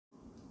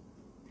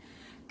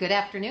Good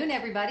afternoon,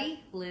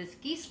 everybody. Liz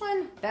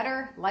Giesland,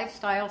 Better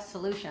Lifestyle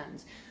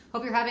Solutions.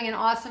 Hope you're having an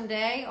awesome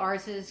day.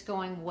 Ours is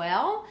going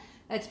well.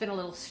 It's been a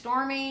little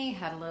stormy,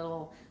 had a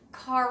little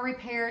car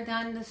repair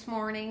done this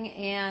morning,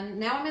 and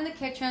now I'm in the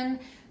kitchen.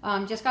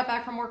 Just got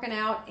back from working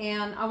out,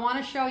 and I want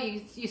to show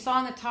you, you saw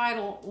in the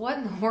title, what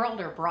in the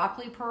world are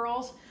broccoli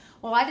pearls?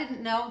 Well, I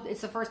didn't know.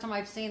 It's the first time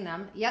I've seen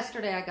them.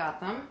 Yesterday I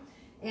got them,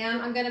 and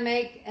I'm going to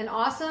make an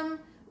awesome,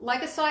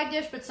 like a side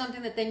dish, but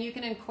something that then you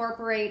can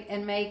incorporate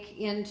and make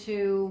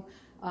into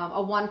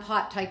a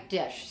one-pot type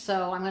dish.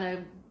 So I'm going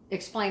to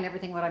explain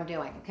everything what I'm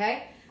doing,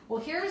 okay?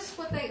 Well, here's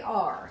what they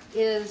are,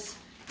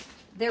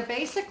 they're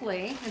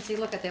basically, and see,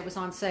 look at that, it was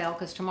on sale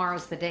because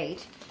tomorrow's the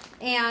date,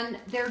 and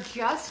they're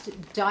just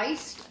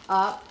diced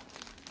up,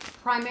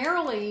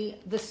 primarily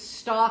the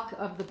stalk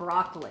of the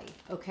broccoli,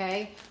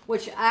 okay,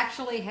 which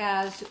actually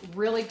has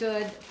really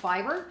good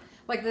fiber,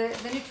 like the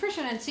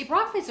nutrition. And see,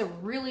 broccoli is a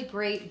really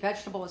great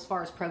vegetable as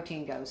far as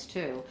protein goes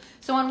too.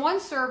 So on one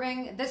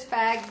serving, this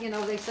bag, you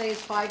know, they say is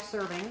 5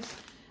 servings,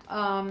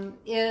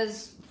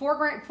 is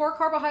 4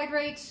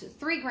 carbohydrates,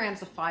 3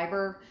 grams of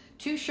fiber,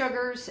 2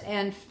 sugars,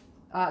 and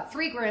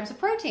 3 grams of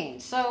protein.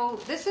 So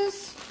this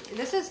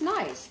is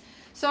nice.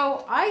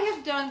 So I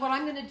have done what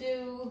I'm going to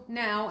do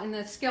now in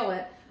the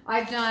skillet.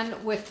 I've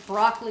done with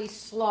broccoli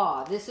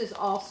slaw. This is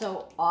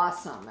also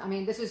awesome. I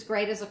mean, this is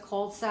great as a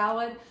cold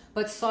salad,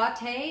 but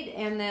sauteed,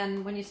 and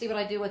then when you see what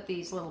I do with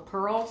these little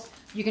pearls,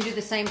 you can do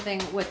the same thing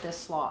with this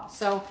slaw.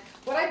 So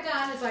what I've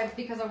done is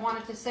because I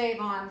wanted to save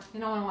on,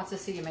 no one wants to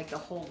see you make the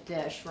whole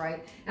dish,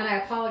 right? And I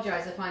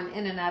apologize if I'm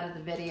in and out of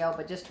the video,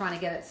 but just trying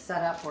to get it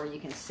set up where you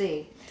can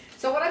see.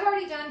 So what I've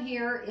already done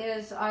here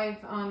is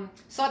I've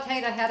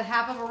sauteed. I had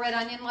half of a red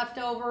onion left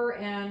over,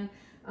 and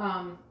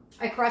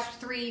I crushed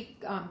 3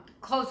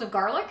 cloves of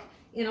garlic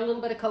in a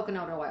little bit of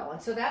coconut oil. And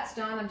so that's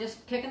done. I'm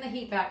just kicking the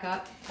heat back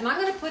up. And I'm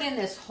going to put in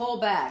this whole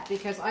bag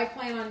because I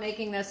plan on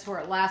making this where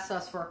it lasts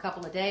us for a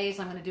couple of days.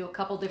 I'm going to do a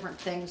couple different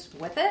things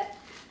with it.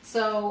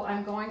 So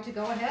I'm going to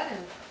go ahead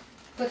and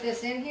put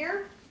this in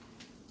here.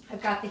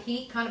 I've got the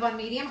heat kind of on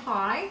medium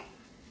high.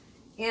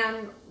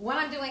 And when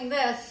I'm doing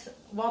this,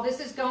 while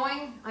this is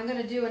going, I'm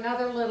going to do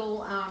another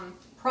little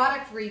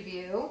product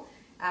review.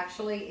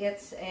 Actually,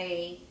 it's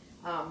a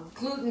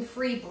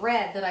gluten-free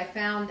bread that I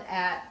found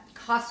at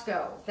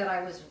Costco that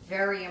I was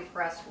very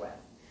impressed with.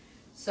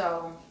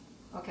 So,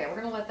 okay, we're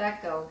going to let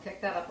that go,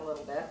 kick that up a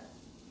little bit.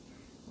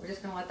 We're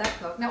just going to let that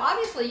cook. Now,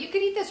 obviously, you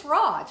could eat this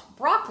raw. It's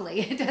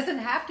broccoli. It doesn't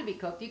have to be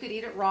cooked. You could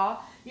eat it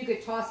raw. You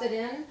could toss it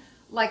in,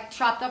 like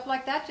chopped up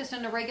like that, just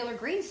in a regular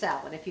green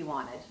salad if you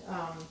wanted.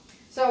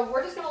 So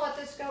we're just going to let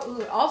this go. Ooh, it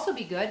would also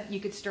be good. You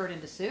could stir it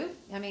into soup.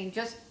 I mean,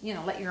 just, you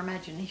know, let your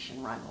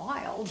imagination run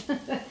wild.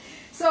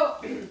 So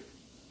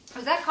I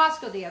was at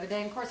Costco the other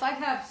day, and of course I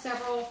have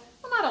several,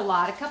 well, not a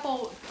lot, a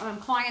couple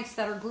clients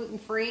that are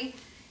gluten-free,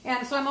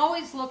 and so I'm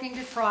always looking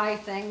to try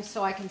things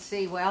so I can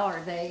see, well,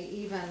 are they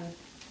even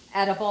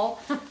edible?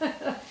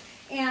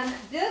 And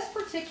this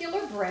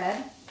particular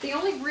bread, the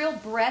only real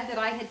bread that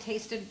I had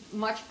tasted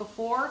much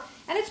before,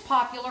 and it's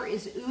popular,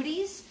 is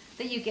Udi's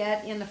that you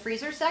get in the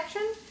freezer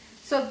section.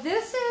 So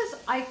this is,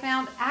 I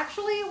found,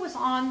 actually it was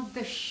on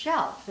the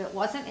shelf. It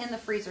wasn't in the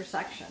freezer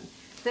section.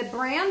 The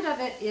brand of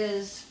it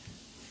is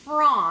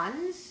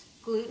Franz,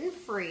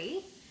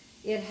 gluten-free.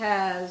 It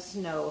has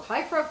no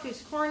high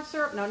fructose corn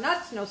syrup, no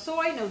nuts, no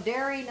soy, no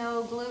dairy,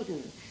 no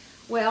gluten.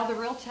 Well, the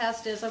real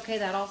test is, okay,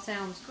 that all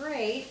sounds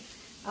great.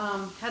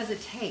 How does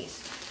it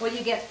taste? Well,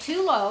 you get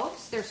 2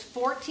 loaves. There's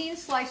 14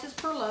 slices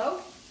per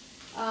loaf.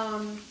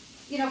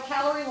 You know,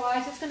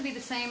 calorie-wise, it's going to be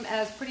the same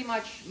as pretty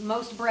much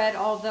most bread,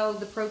 although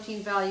the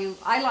protein value,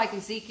 I like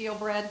Ezekiel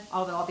bread,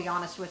 although I'll be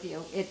honest with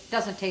you, it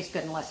doesn't taste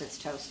good unless it's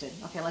toasted.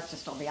 Okay, let's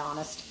just all be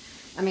honest.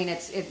 I mean,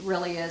 it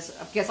really is,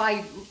 because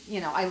I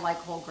like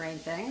whole grain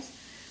things.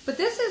 But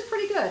this is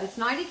pretty good. It's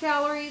 90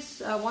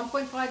 calories,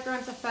 1.5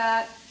 grams of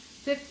fat,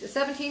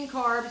 17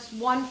 carbs,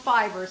 1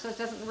 fiber, so it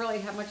doesn't really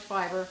have much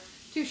fiber,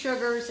 2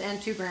 sugars,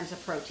 and 2 grams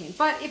of protein.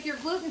 But if you're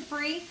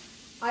gluten-free,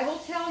 I will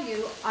tell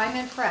you, I'm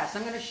impressed.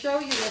 I'm going to show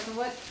you this, and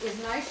what is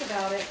nice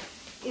about it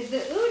is the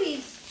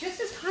Udi's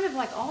just is kind of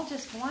like all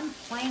just one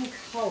plain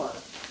color.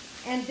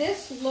 And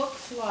this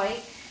looks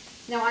like,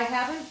 now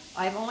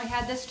I've only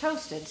had this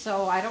toasted,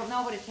 so I don't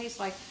know what it tastes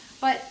like,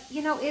 but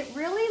you know, it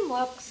really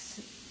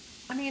looks,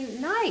 I mean,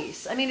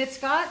 nice. I mean,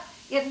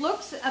 it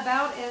looks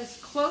about as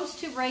close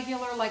to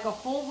regular, like a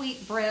whole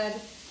wheat bread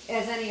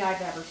as any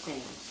I've ever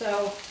seen.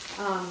 So,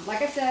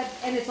 like I said,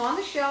 and it's on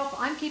the shelf.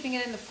 I'm keeping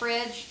it in the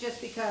fridge just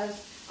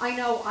because I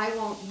know I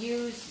won't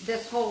use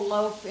this whole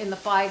loaf in the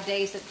 5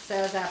 days it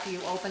says after you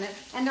open it.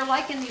 And they're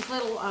like in these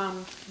little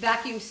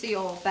vacuum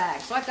seal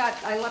bags. So I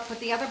put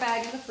the other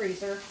bag in the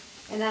freezer,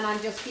 and then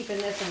I'm just keeping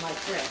this in my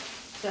fridge.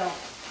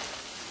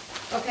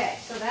 So, okay,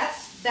 so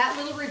that's that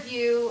little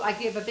review. I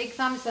give a big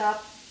thumbs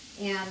up,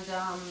 and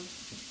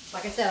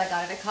like I said, I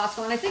got it at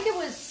Costco, and I think it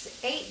was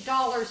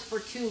 $8 for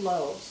 2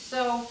 loaves.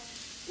 So,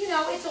 you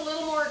know, it's a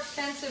little more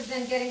expensive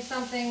than getting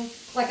something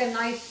like a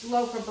nice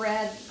loaf of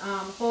bread,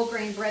 whole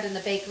grain bread in the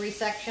bakery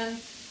section.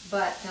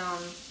 But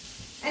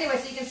anyway,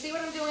 so you can see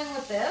what I'm doing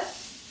with this.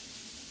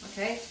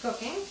 Okay, it's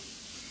cooking.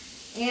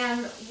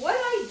 And what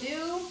I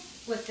do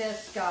with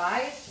this,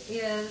 guys,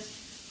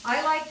 is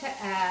I like to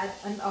add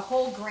a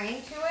whole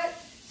grain to it.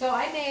 So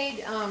I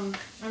made, I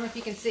don't know if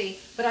you can see,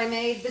 but I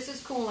made, this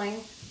is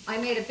cooling, I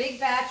made a big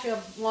batch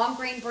of long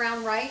grain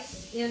brown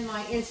rice in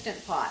my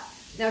Instant Pot.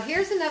 Now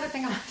here's another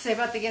thing I want to say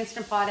about the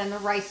Instant Pot and the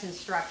rice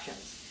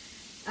instructions.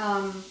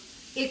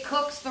 It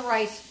cooks the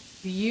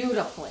rice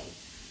beautifully.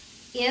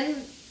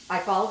 I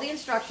follow the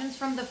instructions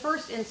from the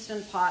first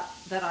Instant Pot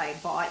that I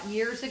bought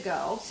years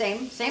ago.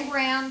 Same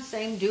brand,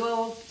 same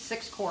Duo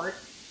 6-quart.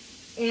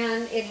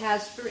 And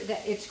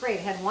it's great.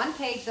 It had one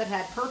page that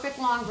had perfect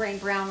long grain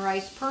brown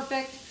rice,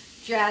 perfect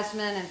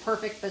jasmine, and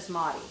perfect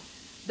basmati.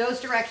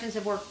 Those directions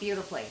have worked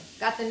beautifully.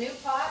 Got the new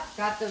pot,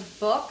 got the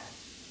book,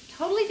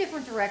 totally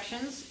different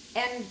directions,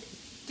 and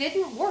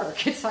didn't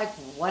work. It's like,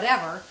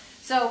 whatever.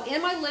 So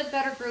in my Live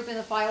Better group in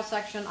the file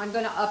section, I'm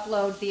going to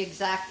upload the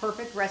exact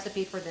perfect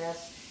recipe for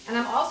this. And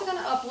I'm also going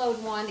to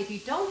upload one if you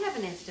don't have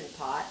an Instant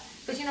Pot,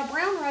 because you know,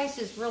 brown rice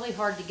is really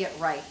hard to get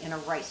right in a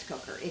rice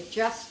cooker. It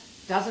just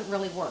doesn't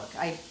really work.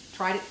 I've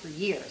tried it for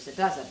years. It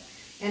doesn't.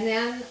 And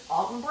then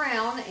Alton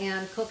Brown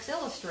and Cook's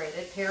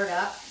Illustrated paired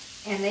up,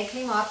 and they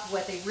came up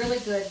with a really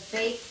good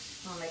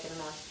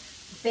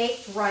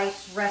baked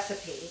rice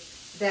recipe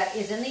that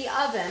is in the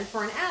oven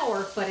for an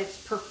hour, but it's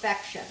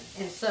perfection.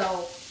 And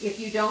so if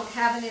you don't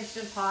have an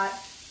Instant Pot,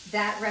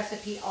 that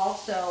recipe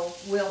also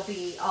will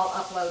be, I'll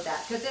upload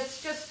that, because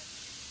it's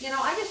just, you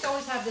know, I just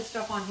always have this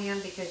stuff on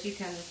hand because you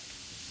can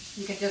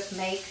just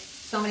make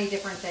so many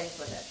different things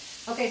with it.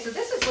 Okay, so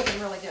this is looking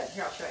really good.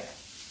 Here, I'll show you.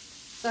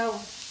 So,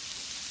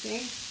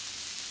 see?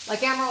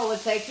 Like Emerald would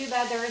say, too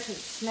bad there isn't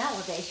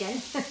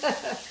smell-o-vision.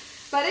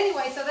 But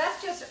anyway, so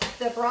that's just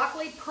the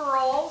broccoli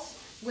pearls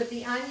with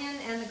the onion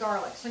and the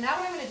garlic. So now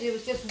what I'm going to do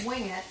is just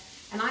wing it,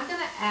 and I'm going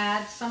to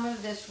add some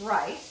of this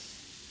rice.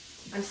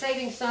 I'm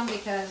saving some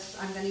because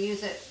I'm going to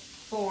use it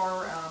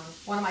for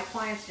one of my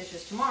clients'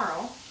 dishes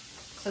tomorrow.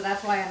 So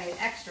that's why I made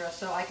extra,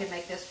 so I could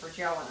make this for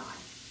Joe and I.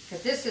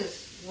 Because this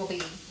will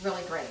be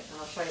really great, and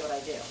I'll show you what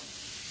I do.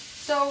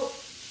 So,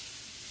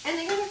 and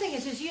the other thing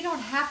is you don't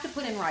have to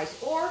put in rice,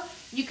 or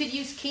you could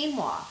use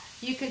quinoa.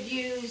 You could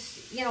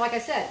use, you know, like I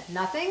said,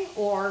 nothing,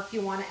 or if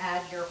you want to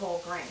add your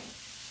whole grain.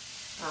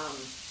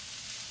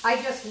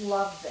 I just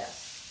love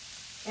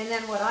this. And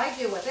then what I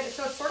do with it,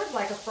 so it's sort of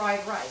like a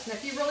fried rice. Now,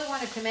 if you really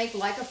wanted to make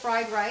like a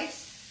fried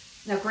rice,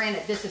 now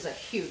granted, this is a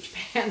huge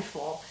pan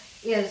full,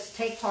 is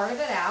take part of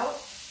it out,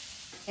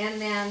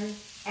 and then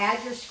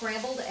add your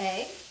scrambled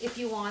egg if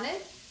you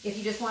wanted. If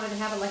you just wanted to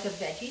have it like a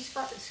veggie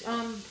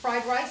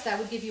fried rice, that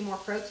would give you more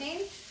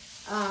protein.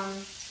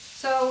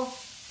 So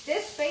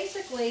this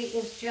basically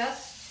is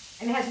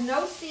just, and it has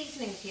no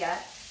seasonings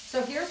yet.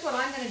 So here's what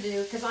I'm going to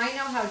do, because I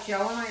know how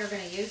Joe and I are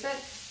going to use it,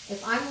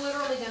 is I'm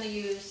literally going to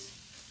use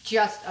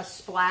just a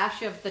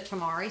splash of the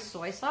tamari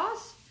soy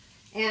sauce.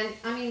 And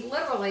I mean,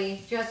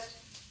 literally just,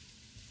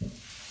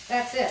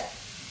 that's it.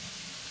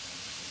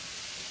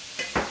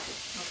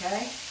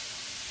 Okay?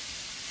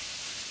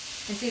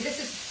 And see, this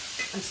is,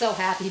 I'm so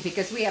happy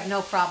because we have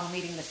no problem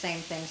eating the same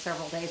thing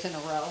several days in a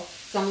row.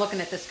 So I'm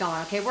looking at this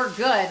going, okay, we're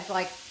good,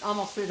 like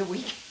almost through the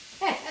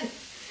weekend.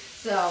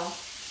 So,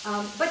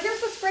 but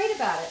here's what's great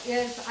about it,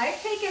 is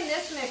I've taken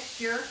this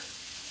mixture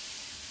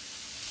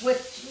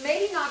with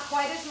maybe not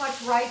quite as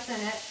much rice in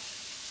it.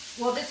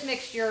 Well, this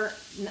mixture,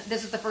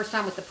 this is the first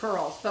time with the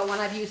pearls, but when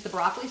I've used the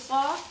broccoli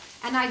slaw,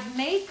 and I've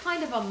made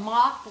kind of a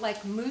mock,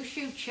 like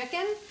mushu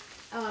chicken.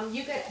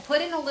 You could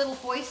put in a little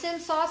hoisin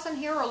sauce in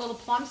here, or a little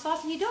plum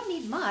sauce, and you don't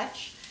need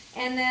much.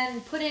 And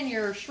then put in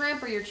your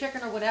shrimp or your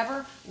chicken or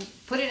whatever.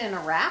 Put it in a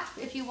wrap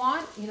if you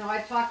want. You know,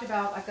 I've talked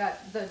about, I've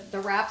got the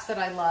wraps that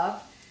I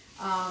love.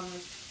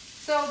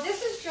 So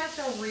this is just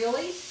a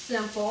really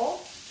simple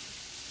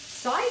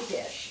side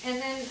dish. And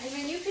then, I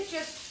mean, you could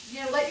just,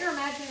 you know, let your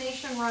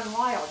imagination run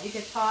wild. You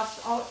could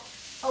toss, oh,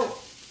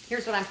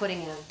 here's what I'm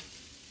putting in.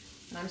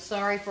 And I'm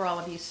sorry for all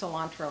of you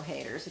cilantro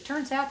haters. It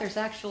turns out there's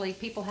actually,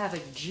 people have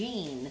a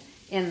gene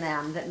in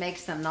them that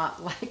makes them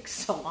not like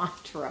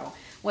cilantro.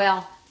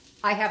 Well,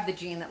 I have the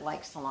gene that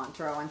likes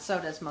cilantro, and so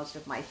does most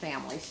of my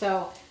family.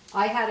 So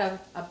I had a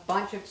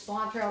bunch of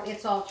cilantro.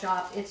 It's all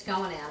chopped. It's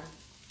going in.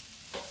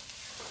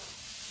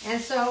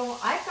 And so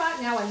I've got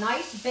now a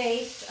nice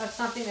base of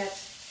something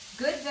that's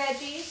good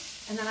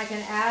veggies, and then I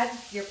can add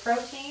your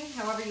protein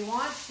however you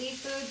want,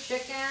 seafood,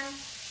 chicken,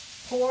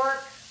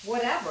 pork,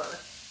 whatever,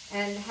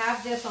 and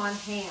have this on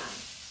hand.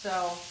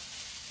 So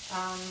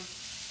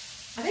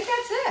I think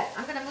that's it.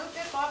 I'm going to move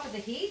this off of the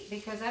heat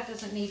because that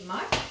doesn't need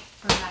much.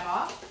 Turn that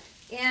off.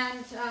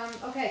 And,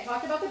 okay,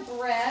 talked about the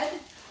bread.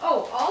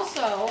 Oh,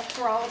 also,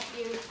 for all of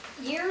you,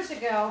 years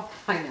ago,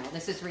 I know,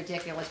 this is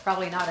ridiculous.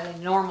 Probably not a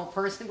normal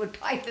person would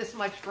buy this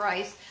much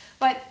rice.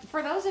 But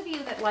for those of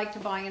you that like to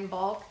buy in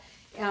bulk,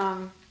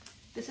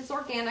 this is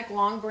organic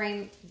long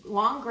grain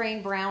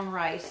brown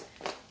rice.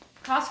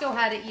 Costco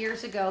had it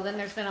years ago. Then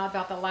there's been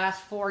about the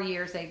last 4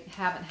 years they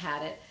haven't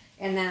had it.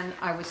 And then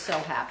I was so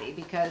happy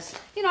because,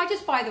 you know, I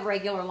just buy the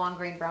regular long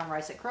grain brown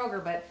rice at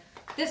Kroger, but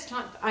this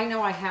time I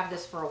know I have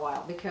this for a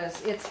while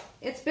because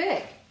it's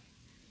big.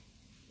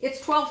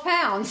 it's 12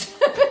 pounds.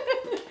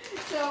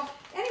 So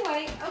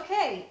anyway,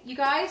 okay, you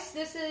guys,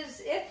 this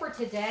is it for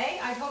today.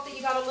 I hope that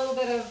you got a little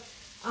bit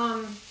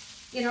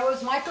of, you know, it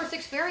was my first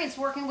experience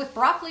working with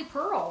broccoli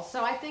pearls.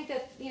 So I think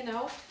that, you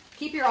know,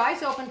 keep your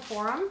eyes open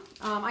for them.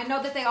 I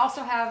know that they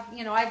also have,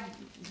 you know, I've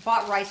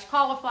bought riced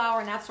cauliflower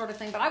and that sort of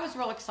thing, but I was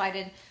real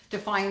excited to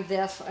find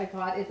this. I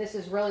thought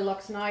this really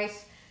looks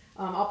nice.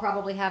 I'll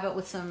probably have it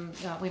with some,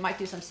 we might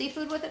do some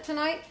seafood with it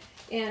tonight,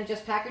 and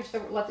just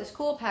let this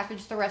cool,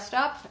 package the rest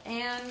up,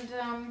 and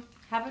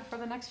have it for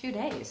the next few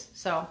days.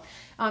 So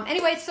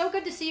anyway, it's so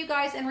good to see you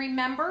guys, and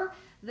remember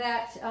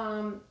that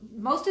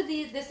most of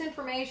this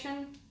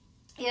information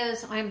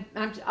is I'm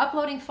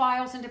uploading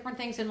files and different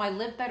things in my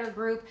Live Better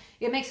group.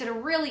 It makes it a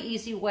really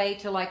easy way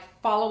to like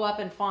follow up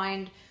and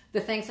find the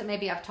things that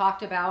maybe I've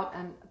talked about,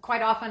 and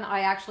quite often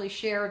I actually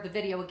share the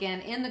video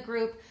again in the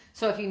group,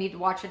 so if you need to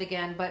watch it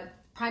again, but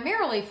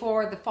primarily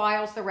for the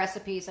files, the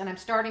recipes, and I'm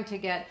starting to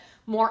get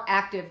more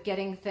active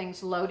getting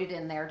things loaded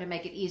in there to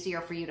make it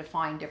easier for you to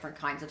find different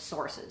kinds of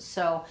sources.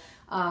 So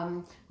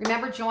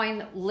remember,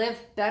 join Live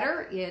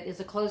Better. It is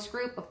a closed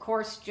group. Of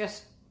course,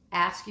 just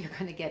ask, you're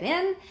going to get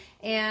in,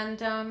 and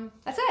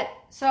that's it.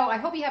 So I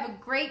hope you have a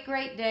great,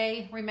 great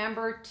day.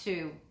 Remember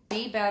to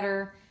be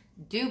better,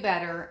 do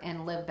better,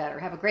 and live better.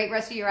 Have a great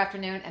rest of your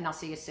afternoon, and I'll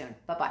see you soon.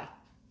 Bye-bye.